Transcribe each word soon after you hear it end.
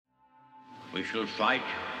We shall fight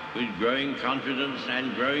with growing confidence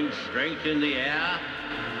and growing strength in the air.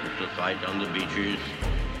 We shall fight on the beaches.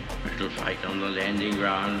 We shall fight on the landing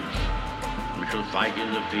grounds. We shall fight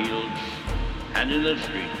in the fields and in the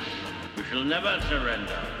streets. We shall never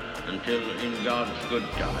surrender until, in God's good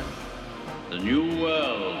time, the new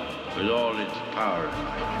world, with all its power and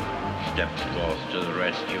might, steps forth to the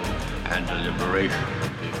rescue and the liberation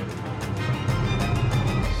of people.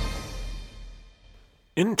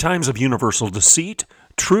 In times of universal deceit,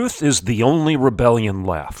 truth is the only rebellion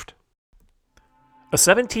left. A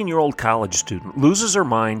 17-year-old college student loses her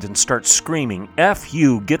mind and starts screaming, "F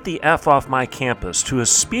you, get the F off my campus," to a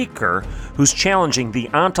speaker who's challenging the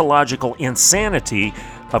ontological insanity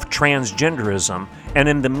of transgenderism, and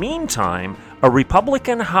in the meantime, a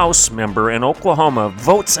Republican House member in Oklahoma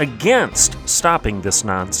votes against stopping this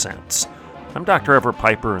nonsense. I'm Dr. Everett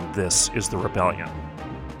Piper, and this is The Rebellion.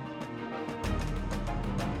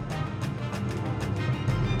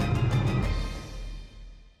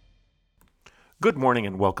 Good morning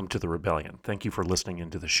and welcome to The Rebellion. Thank you for listening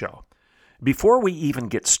into the show. Before we even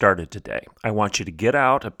get started today, I want you to get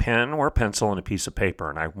out a pen or a pencil and a piece of paper,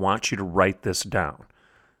 and I want you to write this down.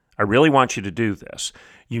 I really want you to do this.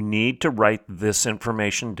 You need to write this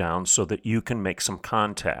information down so that you can make some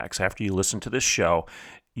contacts. After you listen to this show,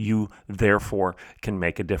 you therefore can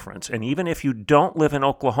make a difference. And even if you don't live in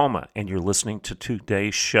Oklahoma and you're listening to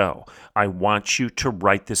today's show, I want you to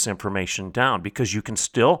write this information down because you can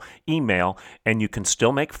still email and you can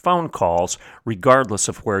still make phone calls regardless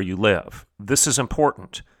of where you live. This is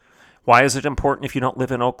important. Why is it important if you don't live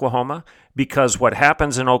in Oklahoma? Because what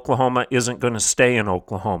happens in Oklahoma isn't going to stay in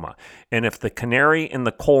Oklahoma. And if the canary in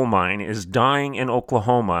the coal mine is dying in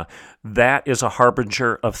Oklahoma, that is a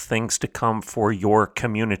harbinger of things to come for your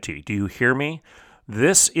community. Do you hear me?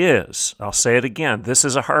 This is, I'll say it again, this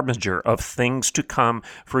is a harbinger of things to come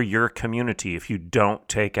for your community if you don't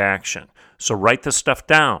take action. So write this stuff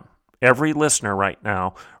down. Every listener right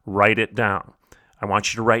now, write it down. I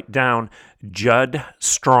want you to write down Judd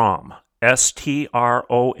Strom,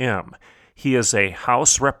 S-T-R-O-M. He is a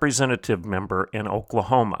House Representative member in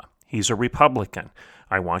Oklahoma. He's a Republican.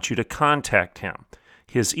 I want you to contact him.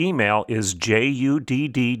 His email is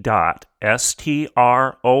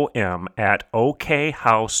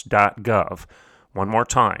judd.strom@okhouse.gov. One more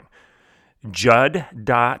time,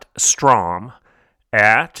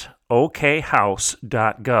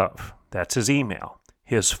 judd.strom@okhouse.gov. That's his email.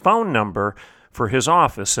 His phone number for his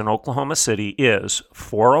office in Oklahoma City is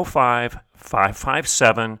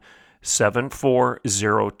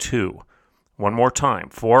 405-557-7402. One more time,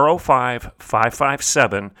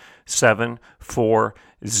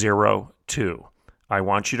 405-557-7402. I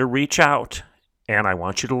want you to reach out, and I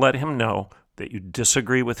want you to let him know that you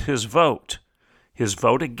disagree with his vote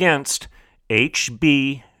against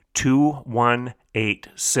HB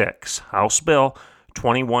 2186, House Bill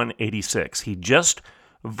 2186. He just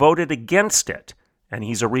voted against it, and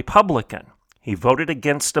he's a Republican. He voted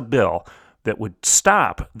against a bill that would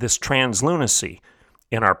stop this trans lunacy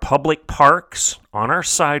in our public parks, on our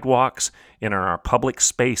sidewalks, in our public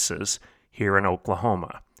spaces here in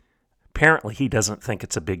Oklahoma. Apparently, he doesn't think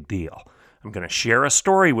it's a big deal. I'm going to share a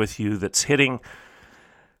story with you that's hitting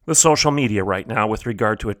the social media right now with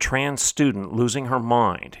regard to a trans student losing her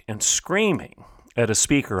mind and screaming at a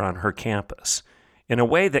speaker on her campus in a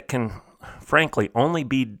way that can frankly only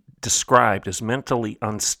be described as mentally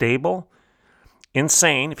unstable,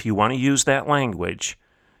 insane, if you want to use that language.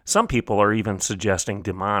 Some people are even suggesting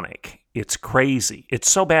demonic. It's crazy.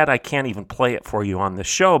 It's so bad I can't even play it for you on this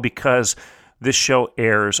show because this show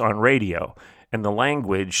airs on radio and the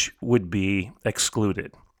language would be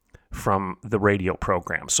excluded from the radio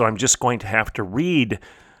program. So I'm just going to have to read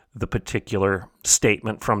the particular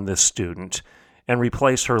statement from this student and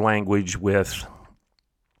replace her language with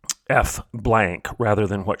F blank rather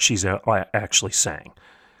than what she's actually saying.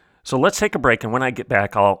 So let's take a break, and when I get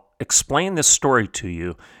back, I'll explain this story to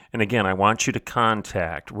you. And again, I want you to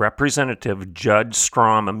contact Representative Judd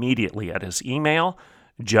Strom immediately at his email,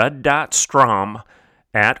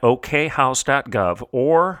 judd.strom@okhouse.gov,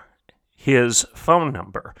 or his phone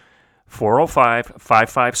number,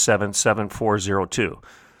 405-557-7402.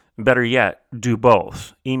 Better yet, do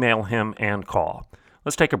both. Email him and call.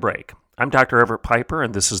 Let's take a break. I'm Dr. Everett Piper,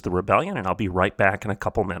 and this is The Rebellion, and I'll be right back in a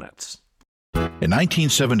couple minutes. In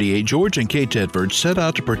 1978, George and Kate Tedford set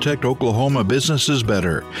out to protect Oklahoma businesses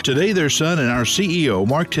better. Today, their son and our CEO,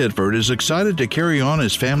 Mark Tedford, is excited to carry on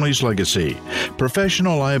his family's legacy.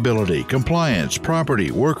 Professional liability, compliance,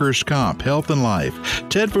 property, workers' comp, health and life.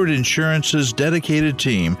 Tedford Insurance's dedicated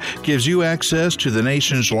team gives you access to the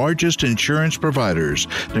nation's largest insurance providers,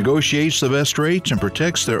 negotiates the best rates, and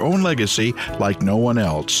protects their own legacy like no one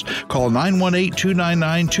else. Call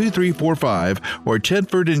 918-299-2345 or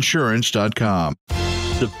tedfordinsurance.com.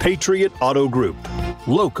 The Patriot Auto Group,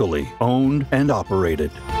 locally owned and operated.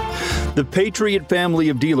 The Patriot family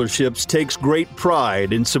of dealerships takes great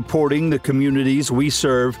pride in supporting the communities we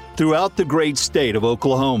serve throughout the great state of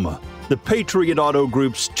Oklahoma. The Patriot Auto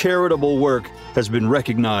Group's charitable work has been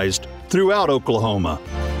recognized throughout Oklahoma.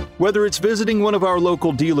 Whether it's visiting one of our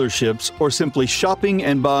local dealerships or simply shopping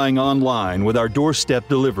and buying online with our doorstep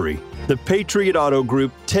delivery, the Patriot Auto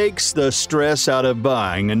Group takes the stress out of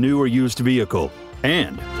buying a new or used vehicle.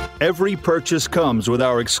 And every purchase comes with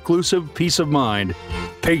our exclusive peace of mind,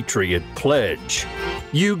 Patriot Pledge.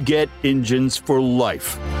 You get engines for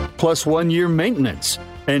life, plus 1-year maintenance,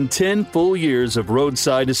 and 10 full years of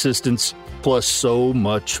roadside assistance, plus so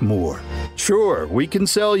much more. Sure, we can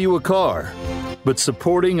sell you a car, but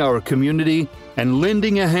supporting our community and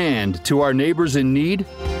lending a hand to our neighbors in need?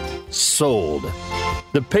 Sold.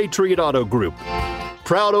 The Patriot Auto Group.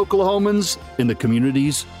 Proud Oklahomans in the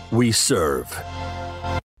communities we serve.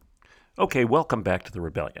 Okay, welcome back to the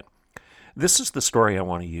Rebellion. This is the story I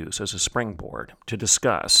want to use as a springboard to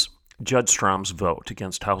discuss Judd Strom's vote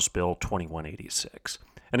against House Bill 2186.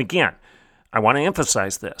 And again, I want to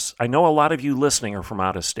emphasize this. I know a lot of you listening are from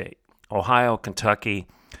out of state. Ohio, Kentucky,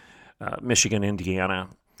 Michigan, Indiana,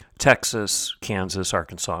 Texas, Kansas,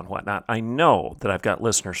 Arkansas, and whatnot. I know that I've got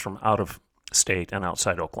listeners from out of state and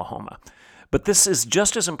outside Oklahoma. But this is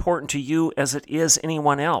just as important to you as it is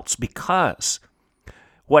anyone else, because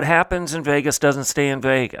what happens in Vegas doesn't stay in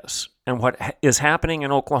Vegas. And what is happening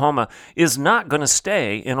in Oklahoma is not going to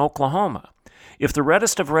stay in Oklahoma. If the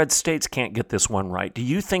reddest of red states can't get this one right, do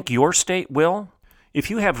you think your state will? If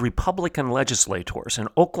you have Republican legislators in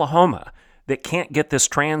Oklahoma that can't get this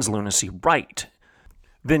trans lunacy right,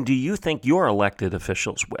 then do you think your elected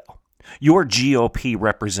officials will? Your GOP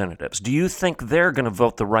representatives, do you think they're going to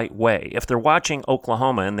vote the right way? If they're watching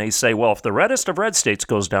Oklahoma and they say, well, if the reddest of red states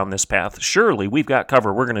goes down this path, surely we've got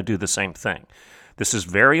cover, we're going to do the same thing. This is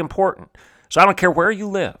very important. So I don't care where you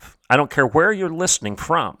live. I don't care where you're listening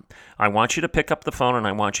from. I want you to pick up the phone and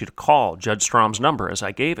I want you to call Judd Strom's number as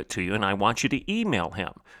I gave it to you, and I want you to email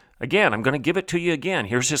him. Again, I'm going to give it to you again.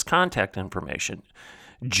 Here's his contact information.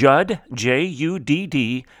 Judd, Judd,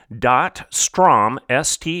 .strom,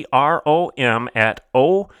 STROM, at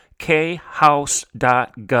okhouse.gov.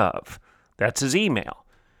 That's his email.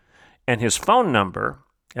 And his phone number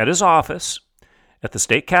at his office at the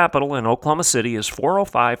state capitol in Oklahoma City is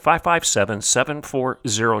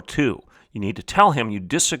 405-557-7402. You need to tell him you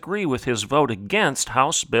disagree with his vote against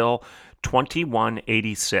House Bill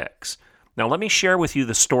 2186. Now, let me share with you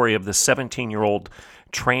the story of the 17-year-old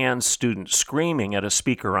trans student screaming at a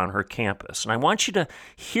speaker on her campus. And I want you to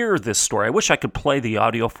hear this story. I wish I could play the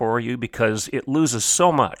audio for you because it loses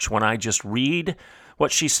so much when I just read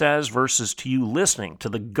what she says versus to you listening to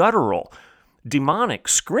the guttural, demonic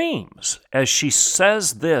screams as she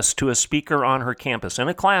says this to a speaker on her campus in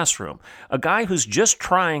a classroom, a guy who's just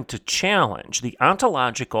trying to challenge the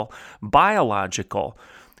ontological, biological,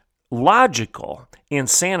 logical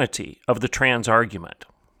insanity of the trans argument.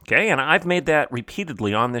 Okay, and I've made that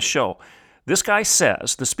repeatedly on this show. This guy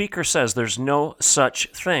says, the speaker says, there's no such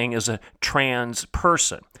thing as a trans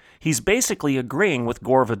person. He's basically agreeing with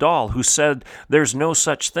Gore Vidal, who said there's no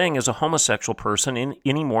such thing as a homosexual person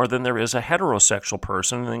any more than there is a heterosexual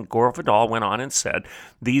person. And then Gore Vidal went on and said,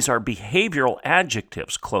 these are behavioral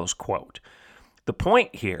adjectives, close quote. The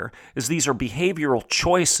point here is these are behavioral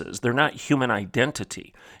choices. They're not human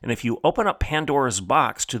identity. And if you open up Pandora's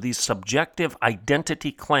box to these subjective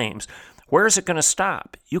identity claims, where is it going to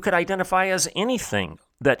stop? You could identify as anything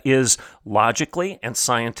that is logically and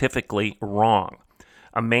scientifically wrong.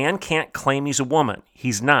 A man can't claim he's a woman.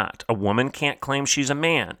 He's not. A woman can't claim she's a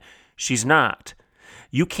man. She's not.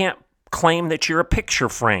 You can't claim that you're a picture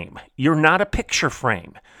frame. You're not a picture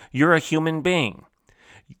frame. You're a human being.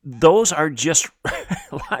 Those are just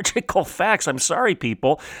logical facts. I'm sorry,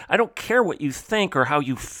 people. I don't care what you think or how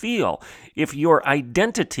you feel. If your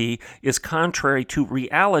identity is contrary to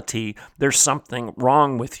reality, there's something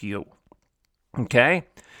wrong with you. Okay?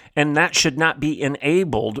 And that should not be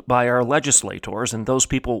enabled by our legislators and those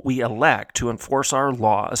people we elect to enforce our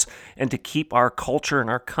laws and to keep our culture and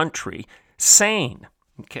our country sane.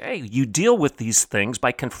 Okay, you deal with these things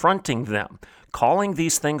by confronting them, calling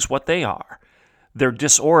these things what they are. They're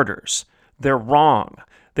disorders. They're wrong.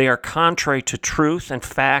 They are contrary to truth and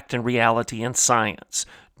fact and reality and science.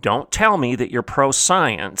 Don't tell me that you're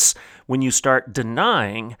pro-science when you start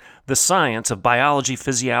denying the science of biology,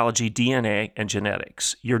 physiology, DNA, and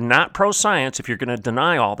genetics. You're not pro-science if you're going to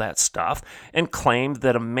deny all that stuff and claim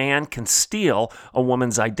that a man can steal a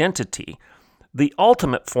woman's identity, the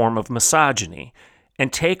ultimate form of misogyny,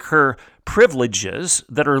 and take her privileges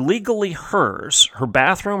that are legally hers, her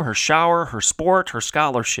bathroom, her shower, her sport, her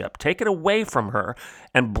scholarship, take it away from her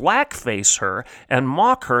and blackface her and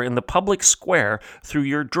mock her in the public square through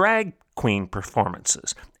your drag queen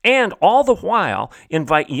performances. And all the while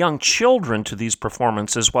invite young children to these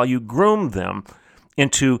performances while you groom them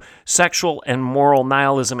into sexual and moral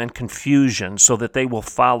nihilism and confusion so that they will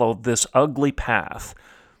follow this ugly path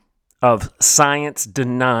of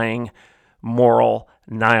science-denying moral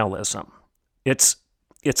nihilism. It's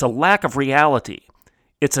a lack of reality.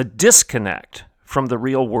 It's a disconnect from the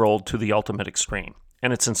real world to the ultimate extreme,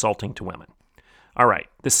 and it's insulting to women. All right,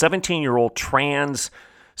 the 17-year-old trans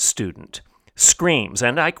student screams,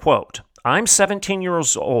 and I quote, "I'm 17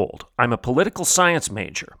 years old. I'm a political science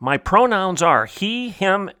major. My pronouns are he,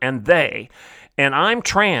 him, and they, and I'm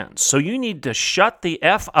trans, so you need to shut the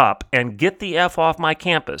F up and get the F off my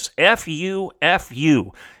campus. F you, F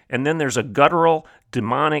you." And then there's a guttural,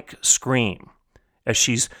 demonic scream as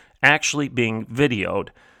she's actually being videoed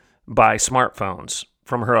by smartphones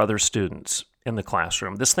from her other students in the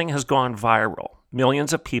classroom. This thing has gone viral.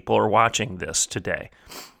 Millions of people are watching this today.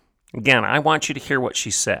 Again, I want you to hear what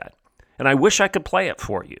she said, and I wish I could play it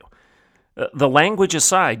for you. The language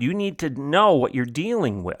aside, you need to know what you're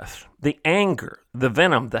dealing with. The anger, the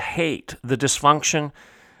venom, the hate, the dysfunction,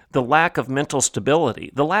 the lack of mental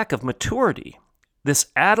stability, the lack of maturity. This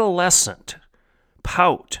adolescent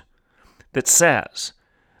pout that says,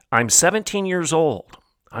 "I'm 17 years old.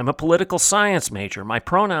 I'm a political science major. My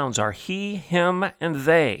pronouns are he, him, and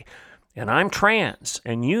they, and I'm trans,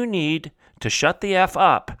 and you need to shut the F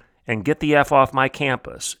up and get the F off my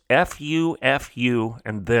campus. F you,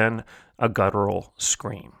 and then a guttural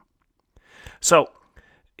scream." So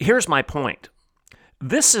here's my point.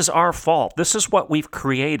 This is our fault. This is what we've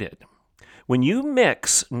created. When you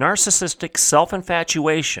mix narcissistic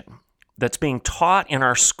self-infatuation that's being taught in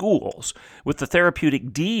our schools with the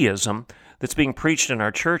therapeutic deism that's being preached in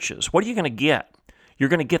our churches, what are you going to get? You're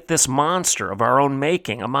going to get this monster of our own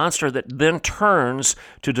making, a monster that then turns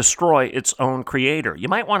to destroy its own creator. You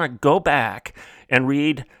might want to go back and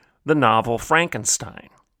read the novel Frankenstein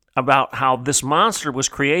about how this monster was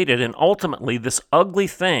created and ultimately this ugly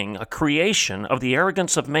thing, a creation of the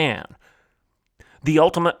arrogance of man, the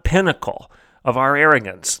ultimate pinnacle of our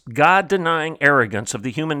arrogance, God-denying arrogance of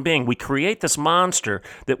the human being. We create this monster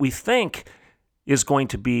that we think is going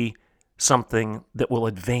to be something that will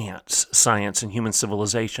advance science and human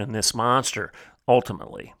civilization. This monster,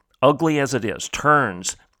 ultimately, ugly as it is,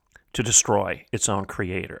 turns to destroy its own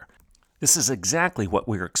creator. This is exactly what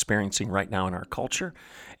we're experiencing right now in our culture.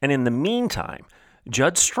 And in the meantime,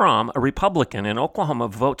 Judd Strom, a Republican in Oklahoma,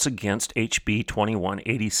 votes against HB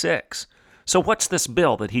 2186. So what's this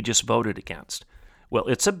bill that he just voted against? Well,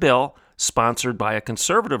 it's a bill sponsored by a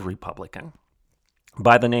conservative Republican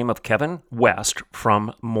by the name of Kevin West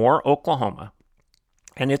from Moore, Oklahoma.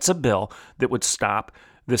 And it's a bill that would stop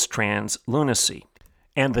this trans lunacy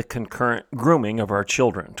and the concurrent grooming of our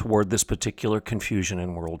children toward this particular confusion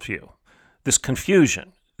and worldview. This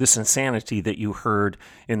confusion, this insanity that you heard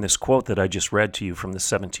in this quote that I just read to you from the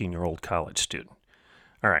 17-year-old college student.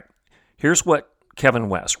 All right, here's what Kevin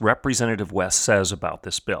West, Representative West, says about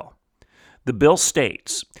this bill. The bill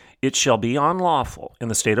states, "It shall be unlawful in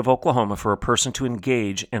the state of Oklahoma for a person to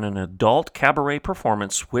engage in an adult cabaret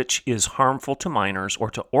performance which is harmful to minors or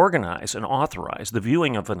to organize and authorize the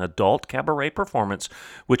viewing of an adult cabaret performance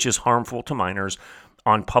which is harmful to minors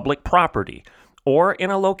on public property or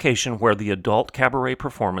in a location where the adult cabaret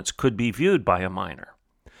performance could be viewed by a minor."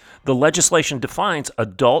 The legislation defines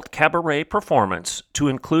adult cabaret performance to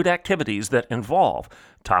include activities that involve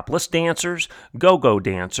topless dancers, go-go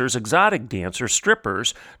dancers, exotic dancers,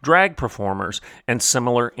 strippers, drag performers, and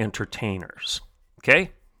similar entertainers.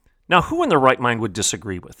 Okay? Now, who in their right mind would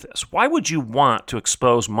disagree with this? Why would you want to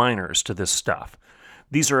expose minors to this stuff?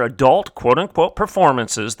 These are adult, quote-unquote,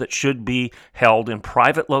 performances that should be held in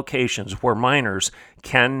private locations where minors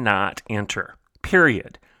cannot enter.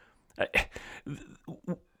 Period.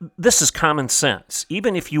 This is common sense.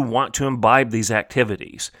 Even if you want to imbibe these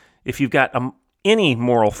activities, if you've got any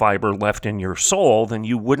moral fiber left in your soul, then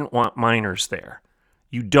you wouldn't want minors there.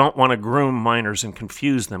 You don't want to groom minors and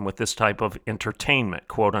confuse them with this type of entertainment,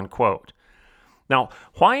 quote unquote. Now,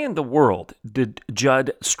 why in the world did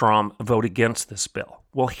Judd Strom vote against this bill?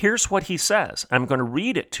 Well, here's what he says. I'm going to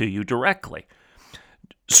read it to you directly.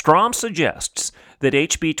 Strom suggests that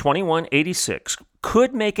HB 2186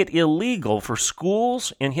 could make it illegal for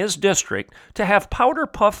schools in his district to have powder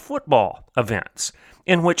puff football events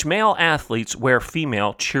in which male athletes wear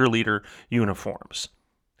female cheerleader uniforms.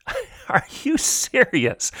 Are you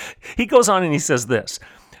serious? He goes on and he says this.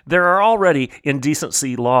 There are already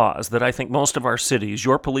indecency laws that I think most of our cities,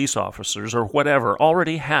 your police officers or whatever,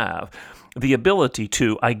 already have the ability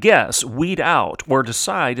to, I guess, weed out or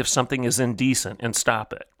decide if something is indecent and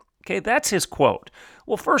stop it. Okay, that's his quote.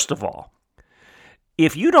 Well, first of all,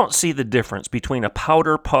 if you don't see the difference between a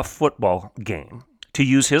powder puff football game, to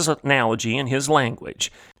use his analogy in his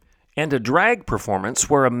language, and a drag performance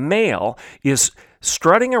where a male is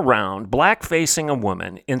strutting around, black-facing a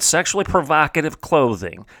woman in sexually provocative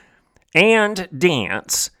clothing and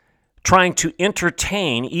dance, trying to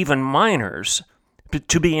entertain even minors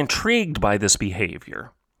to be intrigued by this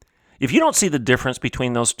behavior. If you don't see the difference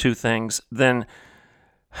between those two things, then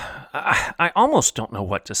I almost don't know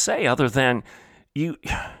what to say other than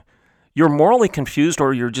you're morally confused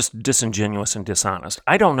or you're just disingenuous and dishonest.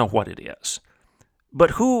 I don't know what it is.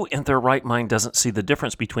 But who in their right mind doesn't see the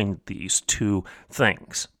difference between these two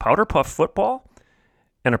things? Powder puff football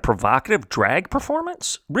and a provocative drag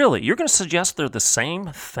performance? Really? You're going to suggest they're the same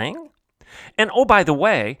thing? And oh, by the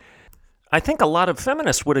way, I think a lot of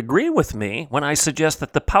feminists would agree with me when I suggest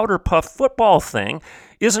that the powder puff football thing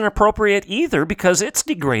isn't appropriate either because it's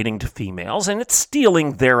degrading to females and it's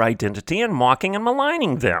stealing their identity and mocking and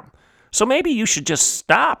maligning them. So maybe you should just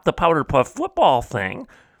stop the powder puff football thing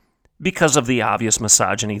because of the obvious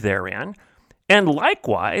misogyny therein, and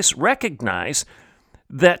likewise recognize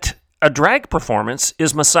that a drag performance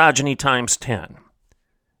is misogyny times 10.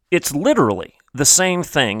 It's literally the same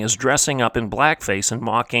thing as dressing up in blackface and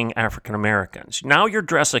mocking African Americans. Now you're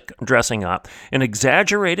dressing up in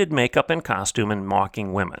exaggerated makeup and costume and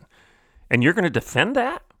mocking women. And you're going to defend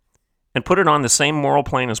that and put it on the same moral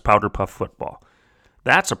plane as powder puff football.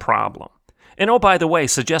 That's a problem. And oh, by the way,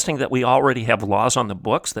 suggesting that we already have laws on the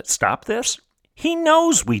books that stop this, he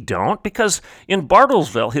knows we don't because in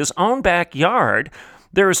Bartlesville, his own backyard,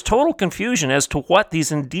 there is total confusion as to what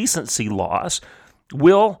these indecency laws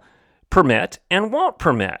will permit and won't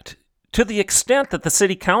permit, to the extent that the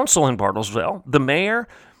city council in Bartlesville, the mayor,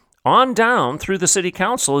 on down through the city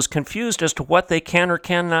council is confused as to what they can or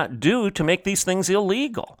cannot do to make these things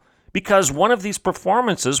illegal. Because one of these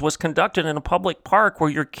performances was conducted in a public park where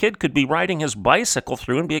your kid could be riding his bicycle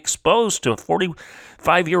through and be exposed to a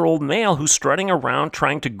 45-year-old male who's strutting around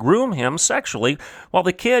trying to groom him sexually while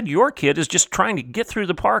the kid, your kid, is just trying to get through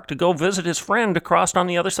the park to go visit his friend across on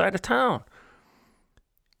the other side of town.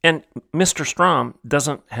 And Mr. Strom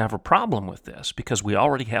doesn't have a problem with this because we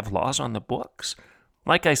already have laws on the books.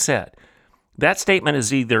 Like I said, that statement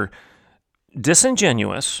is either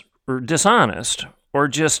disingenuous or dishonest or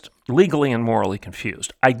just legally and morally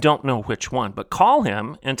confused. I don't know which one, but call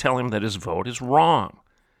him and tell him that his vote is wrong.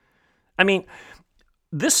 I mean,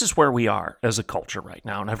 this is where we are as a culture right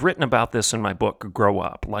now, and I've written about this in my book, Grow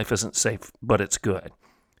Up. Life Isn't Safe, But It's Good.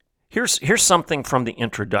 Here's something from the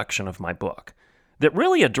introduction of my book that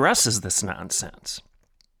really addresses this nonsense.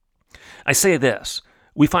 I say this.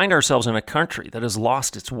 We find ourselves in a country that has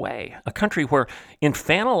lost its way, a country where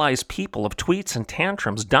infantilized people of tweets and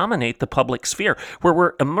tantrums dominate the public sphere, where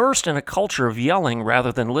we're immersed in a culture of yelling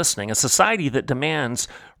rather than listening, a society that demands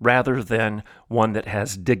rather than one that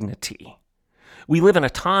has dignity. We live in a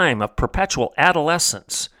time of perpetual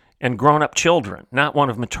adolescence and grown-up children, not one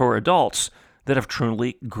of mature adults that have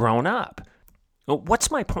truly grown up.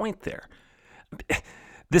 What's my point there?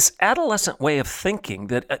 This adolescent way of thinking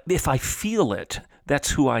that if I feel it,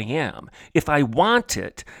 that's who I am. If I want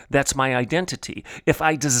it, that's my identity. If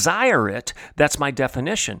I desire it, that's my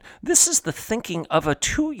definition. This is the thinking of a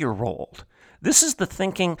 2-year-old. This is the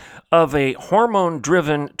thinking of a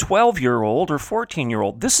hormone-driven 12-year-old or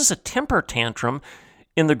 14-year-old. This is a temper tantrum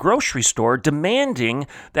in the grocery store demanding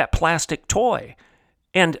that plastic toy.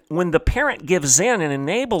 And when the parent gives in and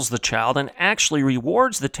enables the child and actually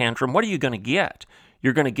rewards the tantrum, what are you going to get?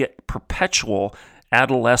 You're going to get perpetual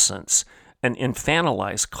adolescence, an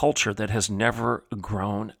infantilized culture that has never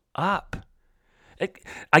grown up.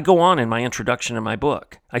 I go on in my introduction in my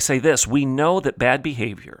book. I say this: we know that bad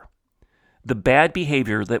behavior, the bad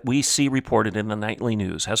behavior that we see reported in the nightly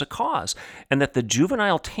news has a cause, and that the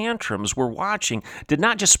juvenile tantrums we're watching did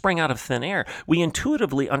not just spring out of thin air. We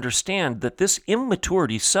intuitively understand that this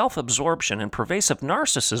immaturity, self-absorption, and pervasive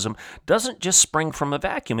narcissism doesn't just spring from a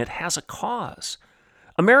vacuum. It has a cause.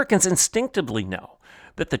 Americans instinctively know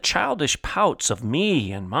that the childish pouts of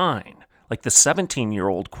me and mine, like the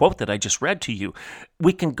 17-year-old quote that I just read to you,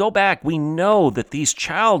 we can go back. We know that these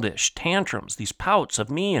childish tantrums, these pouts of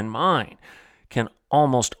me and mine, can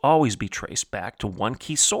almost always be traced back to one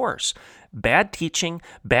key source: bad teaching,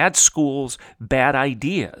 bad schools, bad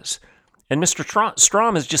ideas. And Mr.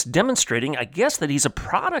 Strom is just demonstrating, I guess, that he's a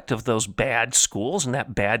product of those bad schools and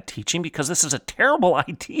that bad teaching, because this is a terrible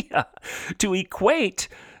idea to equate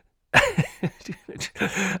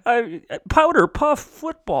powder puff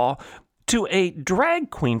football to a drag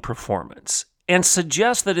queen performance and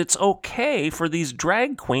suggest that it's okay for these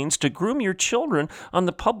drag queens to groom your children on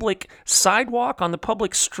the public sidewalk, on the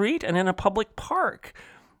public street, and in a public park.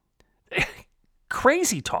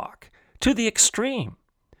 Crazy talk to the extreme.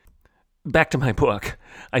 Back to my book.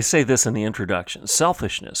 I say this in the introduction.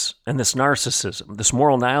 Selfishness and this narcissism, this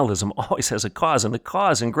moral nihilism, always has a cause, and the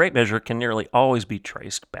cause, in great measure, can nearly always be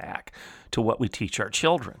traced back to what we teach our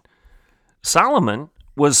children. Solomon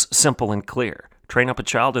was simple and clear. Train up a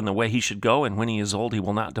child in the way he should go, and when he is old, he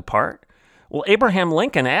will not depart. Well, Abraham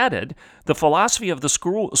Lincoln added, the philosophy of the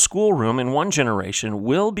schoolroom in one generation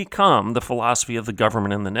will become the philosophy of the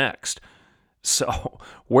government in the next. So,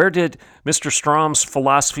 where did Mr. Strom's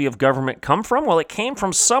philosophy of government come from? Well, it came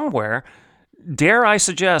from somewhere. Dare I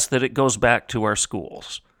suggest that it goes back to our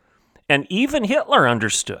schools. And even Hitler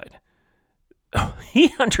understood.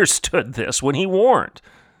 He understood this when he warned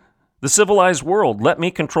the civilized world, let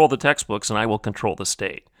me control the textbooks and I will control the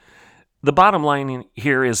state. The bottom line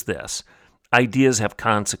here is this: ideas have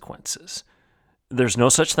consequences. There's no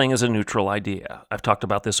such thing as a neutral idea. I've talked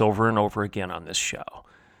about this over and over again on this show.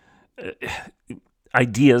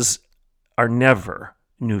 Ideas are never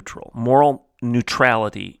neutral. Moral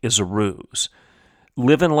neutrality is a ruse.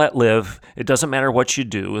 Live and let live, it doesn't matter what you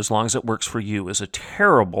do as long as it works for you, is a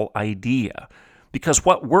terrible idea. Because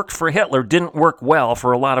what worked for Hitler didn't work well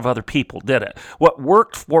for a lot of other people, did it? What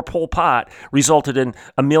worked for Pol Pot resulted in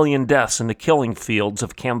 1 million deaths in the killing fields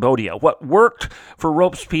of Cambodia. What worked for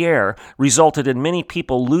Robespierre resulted in many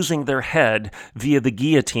people losing their head via the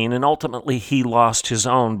guillotine, and ultimately he lost his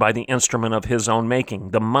own by the instrument of his own making.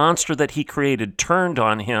 The monster that he created turned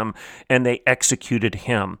on him, and they executed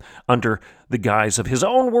him under the guise of his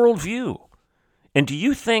own worldview. And do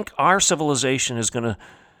you think our civilization is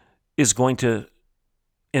going to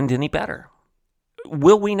end any better?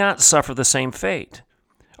 Will we not suffer the same fate?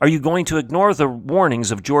 Are you going to ignore the warnings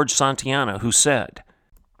of George Santayana,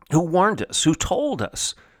 who warned us, who told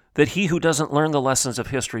us that he who doesn't learn the lessons of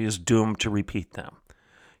history is doomed to repeat them?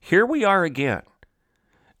 Here we are again,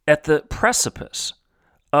 at the precipice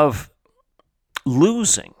of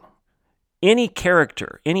losing any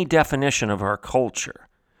character, any definition of our culture,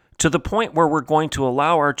 to the point where we're going to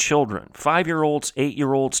allow our children, 5-year-olds,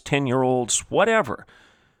 8-year-olds, 10-year-olds, whatever,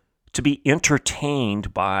 to be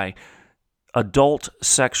entertained by adult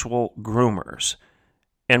sexual groomers.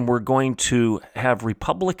 And we're going to have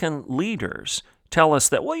Republican leaders tell us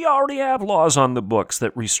that, well, you already have laws on the books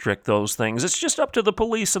that restrict those things. It's just up to the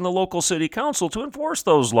police and the local city council to enforce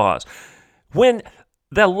those laws. When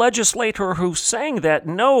the legislator who's saying that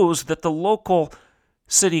knows that the local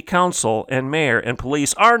city council and mayor and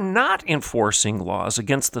police are not enforcing laws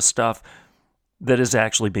against the stuff that is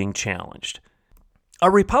actually being challenged. A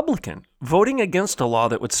Republican voting against a law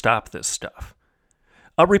that would stop this stuff.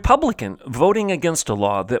 A Republican voting against a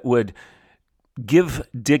law that would give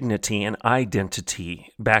dignity and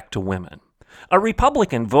identity back to women. A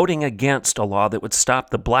Republican voting against a law that would stop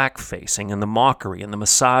the blackfacing and the mockery and the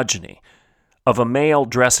misogyny of a male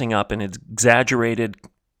dressing up in exaggerated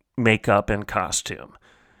makeup and costume,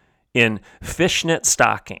 in fishnet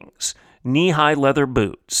stockings, knee-high leather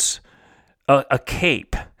boots, a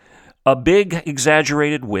cape, a big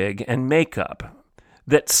exaggerated wig and makeup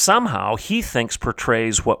that somehow he thinks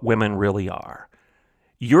portrays what women really are.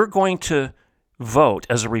 You're going to vote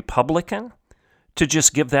as a Republican to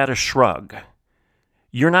just give that a shrug.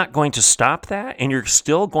 You're not going to stop that, and you're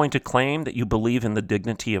still going to claim that you believe in the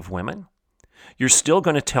dignity of women? You're still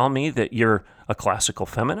going to tell me that you're a classical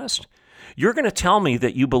feminist? You're going to tell me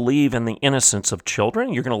that you believe in the innocence of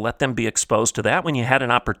children? You're going to let them be exposed to that when you had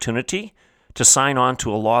an opportunity to sign on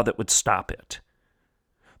to a law that would stop it?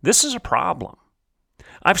 This is a problem.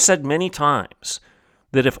 I've said many times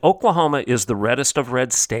that if Oklahoma is the reddest of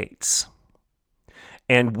red states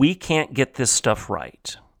and we can't get this stuff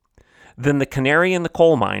right, then the canary in the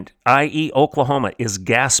coal mine, i.e. Oklahoma, is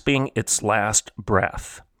gasping its last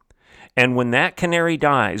breath. And when that canary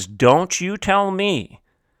dies, don't you tell me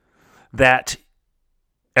that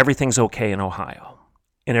everything's okay in Ohio,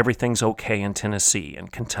 and everything's okay in Tennessee,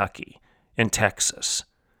 and Kentucky, and Texas,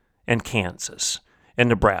 and Kansas, and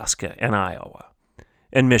Nebraska, and Iowa,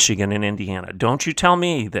 and Michigan, and Indiana. Don't you tell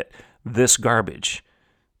me that this garbage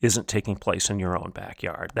isn't taking place in your own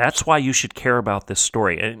backyard. That's why you should care about this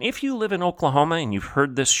story. And if you live in Oklahoma and you've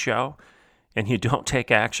heard this show and you don't take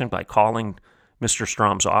action by calling Mr.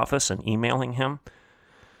 Strom's office and emailing him,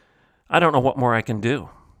 I don't know what more I can do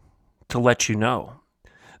to let you know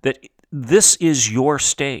that this is your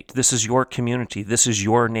state, this is your community, this is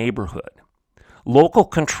your neighborhood. Local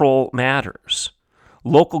control matters.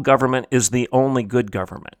 Local government is the only good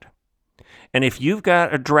government. And if you've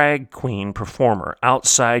got a drag queen performer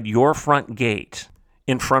outside your front gate,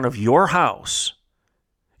 in front of your house,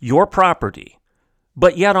 your property,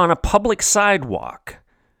 but yet on a public sidewalk,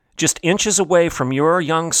 just inches away from your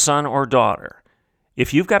young son or daughter,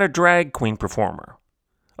 if you've got a drag queen performer,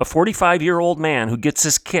 a 45-year-old man who gets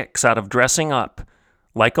his kicks out of dressing up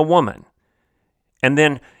like a woman, and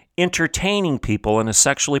then entertaining people in a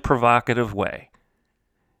sexually provocative way,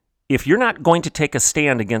 if you're not going to take a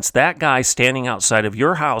stand against that guy standing outside of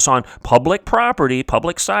your house on public property,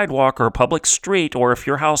 public sidewalk, or public street, or if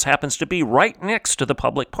your house happens to be right next to the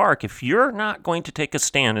public park, if you're not going to take a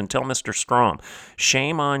stand and tell Mr. Strom,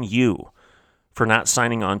 shame on you for not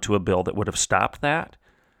signing on to a bill that would have stopped that,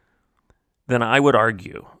 then I would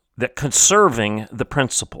argue that conserving the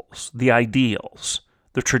principles, the ideals,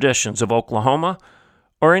 the traditions of Oklahoma,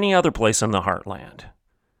 or any other place in the heartland,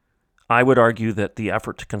 I would argue that the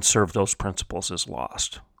effort to conserve those principles is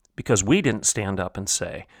lost because we didn't stand up and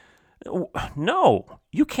say, no,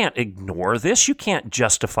 you can't ignore this. You can't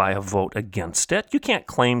justify a vote against it. You can't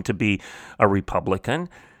claim to be a Republican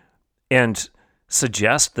and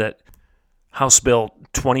suggest that House Bill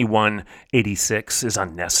 2186 is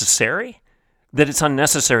unnecessary, that it's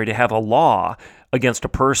unnecessary to have a law against a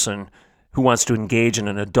person who wants to engage in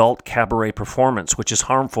an adult cabaret performance which is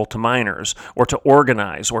harmful to minors, or to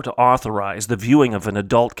organize or to authorize the viewing of an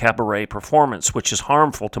adult cabaret performance which is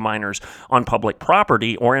harmful to minors on public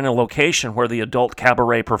property or in a location where the adult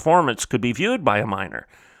cabaret performance could be viewed by a minor.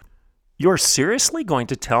 You're seriously going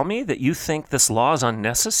to tell me that you think this law is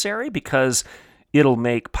unnecessary because it'll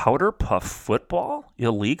make powder puff football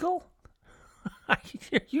illegal? Are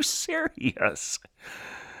you serious?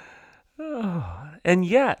 Oh, and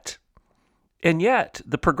yet,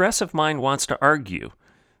 the progressive mind wants to argue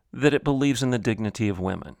that it believes in the dignity of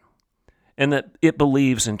women and that it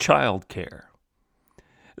believes in child care.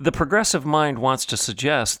 The progressive mind wants to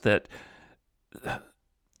suggest that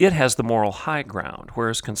it has the moral high ground,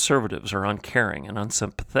 whereas conservatives are uncaring and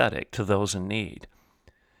unsympathetic to those in need.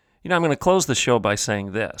 You know, I'm going to close the show by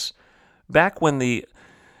saying this. Back when the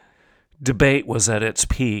debate was at its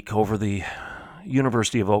peak over the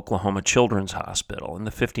University of Oklahoma Children's Hospital and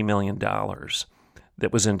the $50 million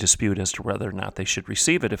that was in dispute as to whether or not they should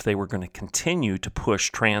receive it if they were going to continue to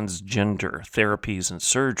push transgender therapies and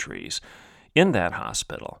surgeries in that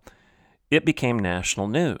hospital, it became national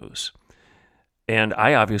news. And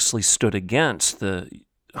I obviously stood against the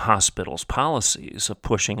hospital's policies of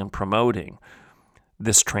pushing and promoting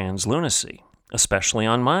this trans lunacy, especially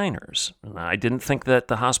on minors. And I didn't think that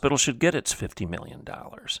the hospital should get its $50 million.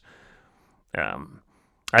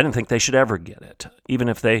 I didn't think they should ever get it. Even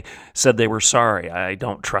if they said they were sorry, I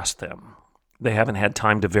don't trust them. They haven't had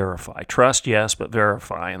time to verify. Trust, yes, but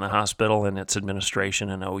verify. And the hospital and its administration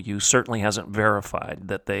and OU certainly hasn't verified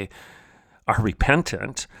that they are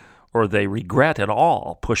repentant or they regret at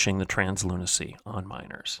all pushing the trans lunacy on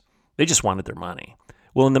minors. They just wanted their money.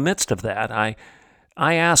 Well, in the midst of that, I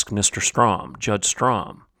asked Mr. Strom, Judge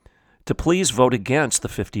Strom, to please vote against the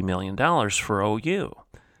 $50 million for OU.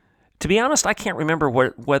 To be honest, I can't remember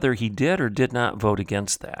whether he did or did not vote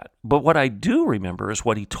against that. But what I do remember is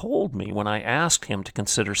what he told me when I asked him to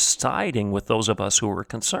consider siding with those of us who were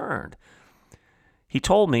concerned. He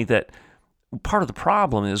told me that part of the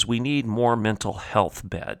problem is we need more mental health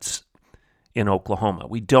beds in Oklahoma.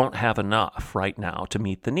 We don't have enough right now to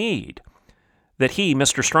meet the need. That he,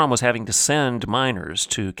 Mr. Strom, was having to send minors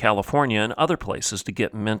to California and other places to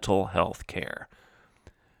get mental health care.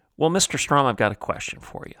 Well, Mr. Strom, I've got a question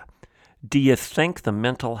for you. Do you think the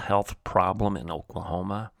mental health problem in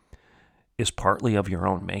Oklahoma is partly of your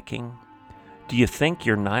own making? Do you think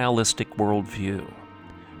your nihilistic worldview,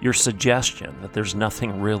 your suggestion that there's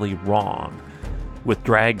nothing really wrong with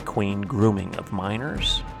drag queen grooming of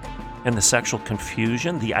minors and the sexual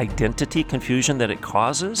confusion, the identity confusion that it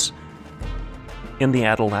causes, in the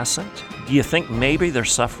adolescent? Do you think maybe they're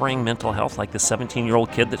suffering mental health like the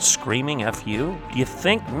 17-year-old kid that's screaming F you? Do you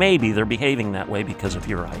think maybe they're behaving that way because of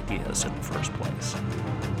your ideas in the first place?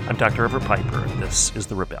 I'm Dr. Everett Piper, and this is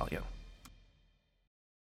The Rebellion.